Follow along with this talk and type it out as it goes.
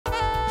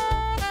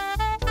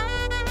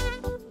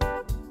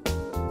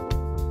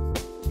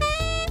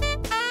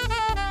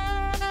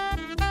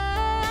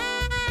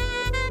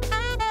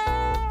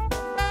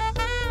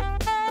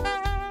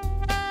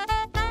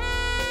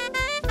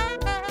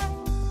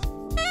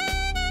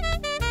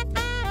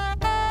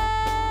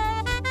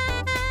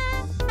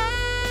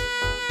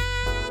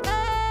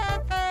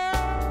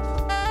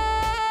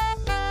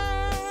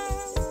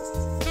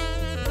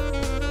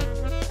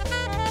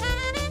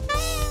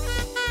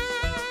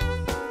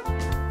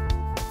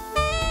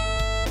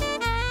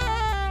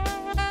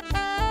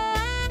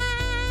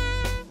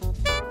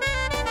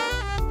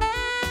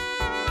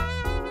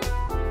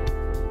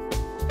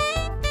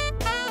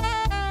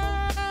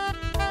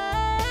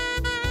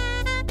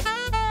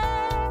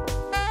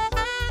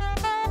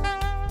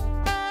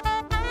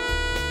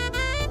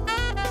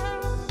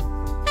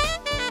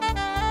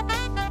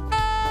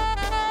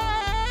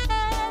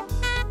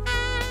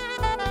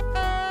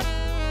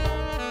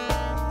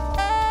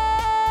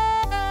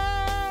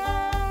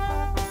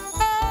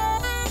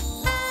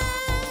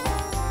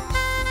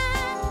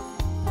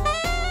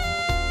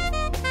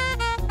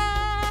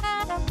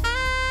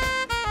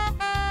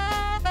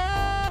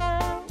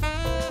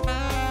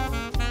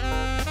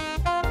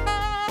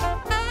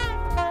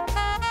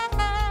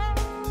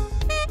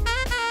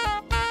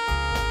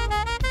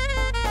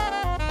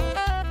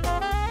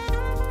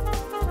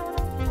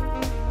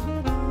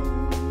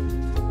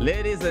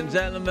Ladies and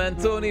gentlemen,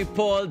 Tony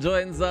Paul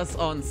joins us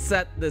on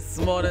set this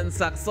morning,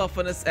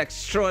 saxophonist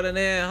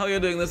extraordinaire. How are you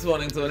doing this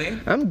morning, Tony?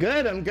 I'm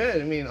good.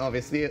 I mean,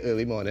 obviously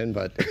early morning,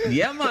 but...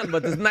 Yeah, man,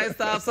 but it's nice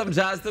to have some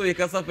jazz to wake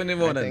us up in the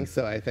morning.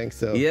 I think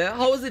so. Yeah,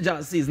 how has the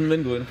jazz season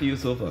been going for you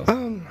so far?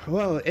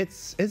 Well,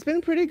 it's been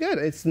pretty good.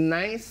 It's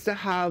nice to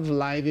have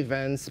live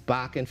events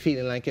back and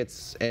feeling like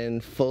it's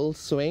in full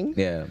swing.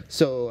 Yeah.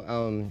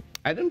 So,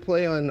 I didn't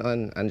play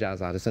on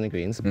Jazz Artists on the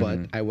Greens, but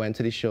I went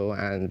to the show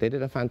and they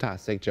did a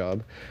fantastic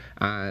job.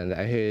 And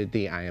I heard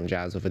the I Am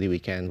Jazz over the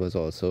weekend was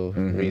also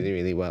really,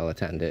 really well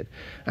attended.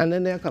 And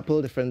then there are a couple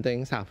of different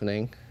things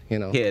happening, you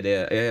know. Here,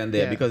 there, and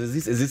there, because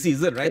it's the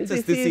season, right?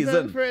 It's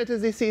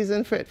the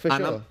season for it, for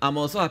sure. I'm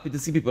also happy to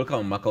see people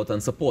come back out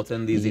and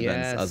supporting these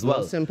events as well.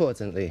 Most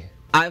importantly.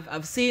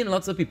 I've seen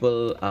lots of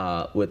people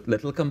with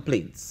little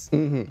complaints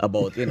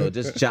about, you know,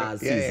 just jazz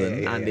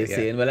season, and they're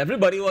saying, well,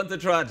 everybody wants to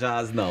try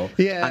jazz now.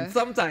 Yeah. And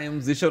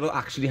sometimes they shouldn't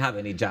actually have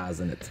any jazz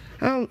in it.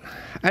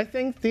 I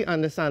think the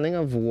understanding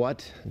of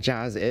what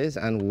jazz is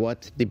and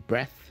what the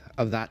breadth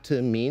of that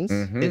term means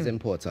is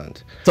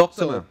important. Talk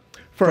to me.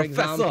 For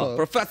example,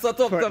 Professor,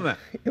 talk to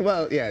me.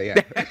 Well,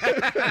 yeah.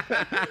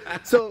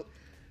 So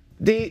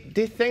the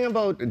thing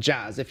about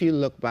jazz, if you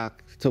look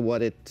back to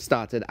what it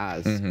started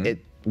as,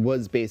 it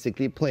was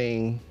basically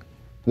playing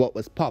what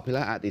was popular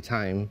at the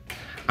time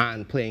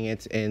and playing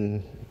it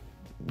in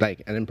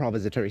like an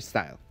improvisatory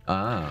style.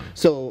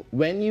 So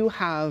when you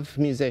have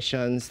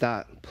musicians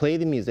that play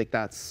the music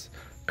that's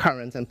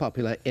current and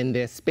popular in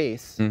their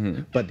space,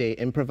 but they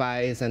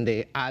improvise and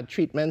they add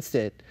treatments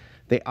to it,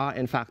 they are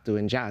in fact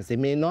doing jazz. They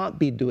may not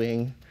be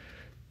doing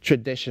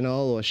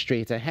traditional or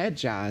straight ahead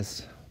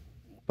jazz,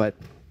 but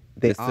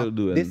they're still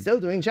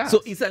doing jazz.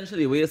 So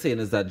essentially what you're saying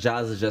is that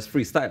jazz is just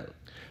freestyle.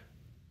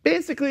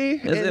 Basically,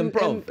 it's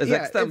improv, it's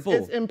extempo.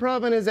 It's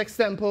improv and it's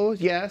extempo,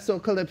 yeah. So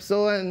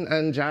calypso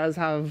and jazz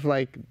have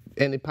like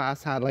in the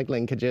past had like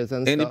linkages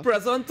and stuff. In the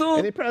present too.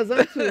 In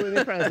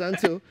the present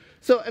too.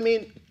 So I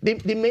mean,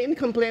 the main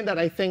complaint that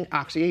I think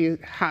actually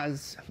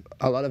has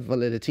a lot of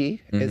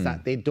validity is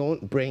that they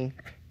don't bring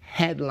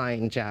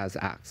headline jazz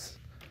acts.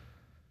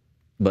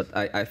 But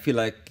I feel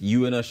like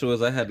you in a show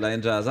is a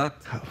headline jazz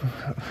act.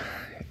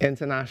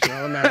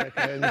 International,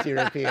 Americans,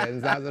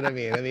 Europeans, that's what I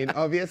mean. I mean,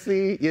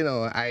 obviously, you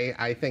know,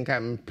 I think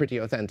I'm pretty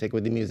authentic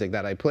with the music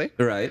that I play.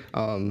 Right.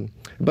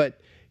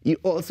 But you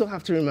also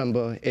have to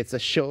remember it's a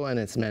show and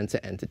it's meant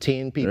to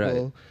entertain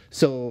people. Right.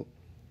 So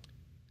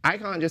I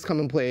can't just come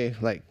and play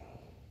like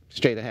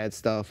straight ahead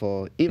stuff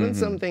or even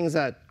some things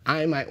that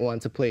I might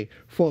want to play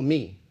for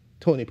me,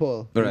 Tony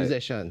Paul,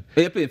 musician.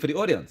 You're playing for the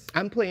audience.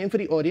 I'm playing for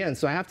the audience.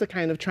 So I have to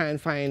kind of try and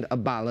find a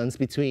balance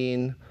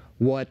between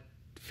what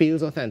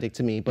feels authentic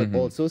to me, but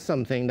also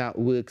something that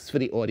works for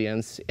the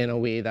audience in a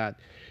way that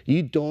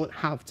you don't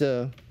have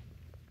to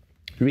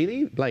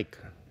really like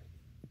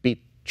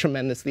be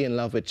tremendously in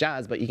love with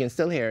jazz, but you can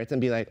still hear it and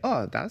be like,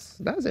 oh,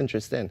 that's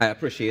interesting. I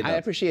appreciate that. I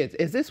appreciate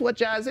it. Is this what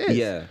jazz is?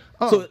 Yeah.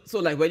 Oh. So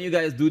like when you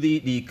guys do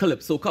the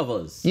calypso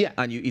covers,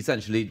 and you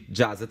essentially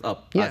jazz it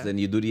up, as in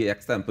you do the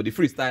extempo, the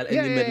freestyle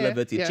in the middle of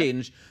it, you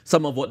change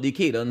some of what the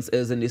cadence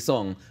is in the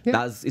song.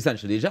 That's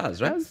essentially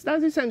jazz, right?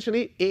 That's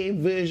essentially a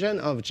version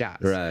of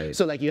jazz. Right.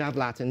 So like you have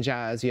Latin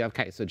jazz, you have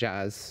Kaiso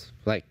jazz,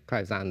 like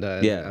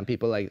Kryzander and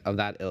people like of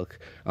that ilk.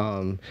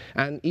 And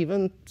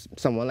even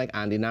someone like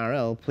Andy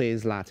Narell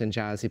plays Latin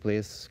jazz, he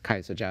plays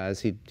Kaiso jazz,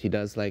 he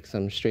does like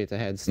some straight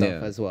ahead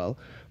stuff as well.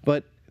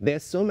 But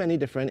there's so many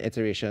different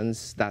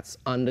iterations that's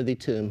under the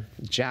term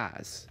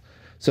jazz.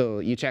 So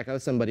you check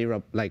out somebody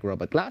like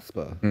Robert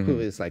Glasper, who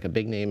is like a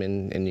big name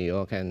in New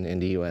York and in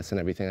the US and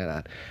everything like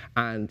that.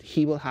 And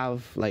he will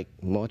have like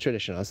more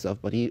traditional stuff,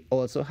 but he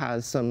also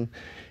has some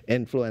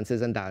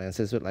influences and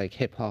dalliances with like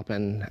hip hop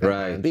and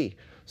R&B.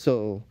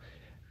 So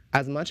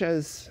as much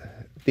as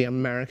the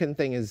American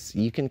thing is,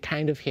 you can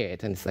kind of hear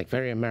it and it's like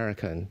very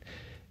American,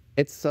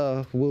 it's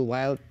a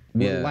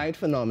worldwide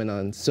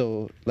phenomenon.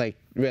 So like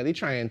really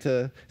trying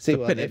to say,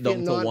 well, if you're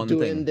not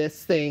doing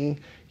this thing,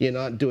 you're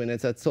not doing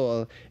it at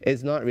all,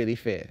 is not really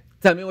fair.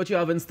 Tell me what you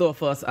have in store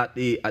for us at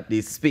the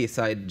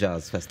Speyside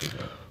Jazz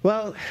Festival.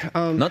 Well,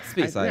 not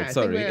Speyside,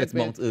 sorry, it's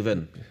Mount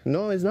Irvin.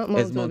 No, it's not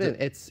Mount Irvin.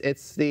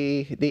 It's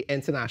the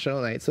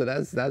international night. So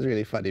that's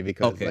really funny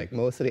because like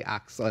most of the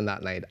acts on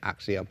that night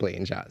actually are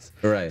playing jazz.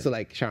 Right. So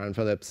like Sharon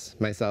Phillips,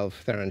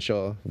 myself, Theron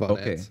Shaw,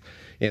 Vonnet,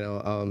 you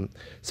know.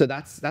 So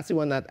that's the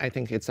one that I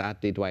think it's at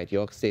the Dwight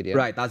York Stadium.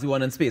 Right. That's the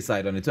one in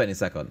Speyside on the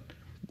 22nd.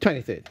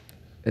 23rd.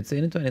 It's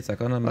saying the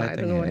 22nd. I'm not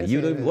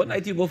thinking. What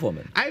night you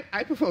performing?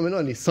 I performing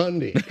on the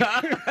Sunday.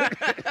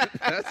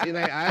 That's the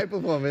night I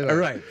performing on.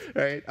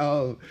 Right.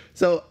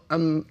 So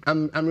I'm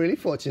really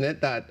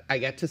fortunate that I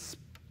get to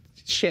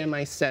share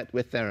my set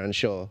with Theron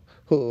Shaw,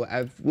 who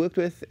I've worked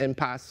with in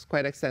past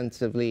quite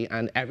extensively,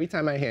 and every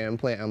time I hear him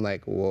play, I'm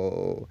like,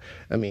 whoa.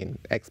 I mean,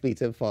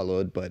 expletive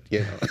followed, but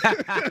you know.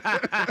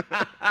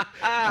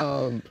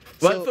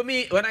 Well, for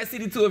me, when I see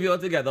the two of you all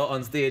together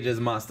on stage as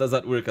masters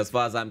at work, as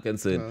far as I'm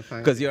concerned,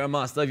 because you're a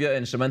master of your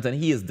instrument,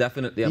 and he is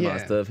definitely a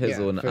master of his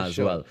own as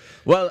well.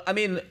 Well, I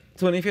mean,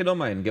 Tony, if you don't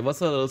mind, give us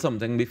a little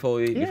something before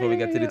we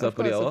get to the top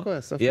of the hour. Of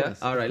course.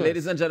 All right,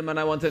 ladies and gentlemen,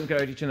 I want to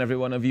encourage each and every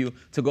one of you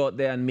to go out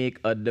there and make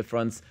a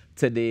difference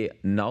today,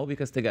 now,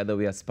 because together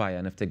we aspire,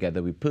 and if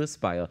together we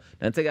perspire,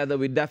 then together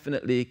we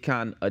definitely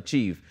can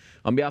achieve.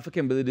 On behalf of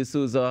Kimberly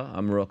D'Souza,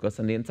 I'm Ruckus,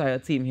 and the entire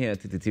team here at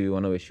TTT, we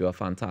want to wish you a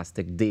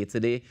fantastic day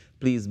today.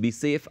 Please be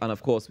safe, and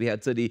of course, we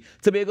head to the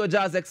Tobago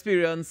Jazz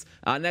Experience.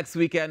 Next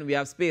weekend, we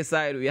have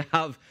Speyside, we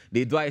have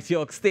the Dwight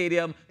York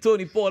Stadium.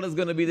 Tony Paul is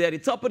going to be there. At the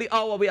top of the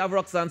hour, we have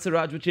Roxanne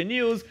Siraj with your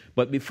news.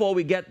 But before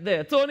we get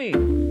there,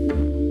 Tony.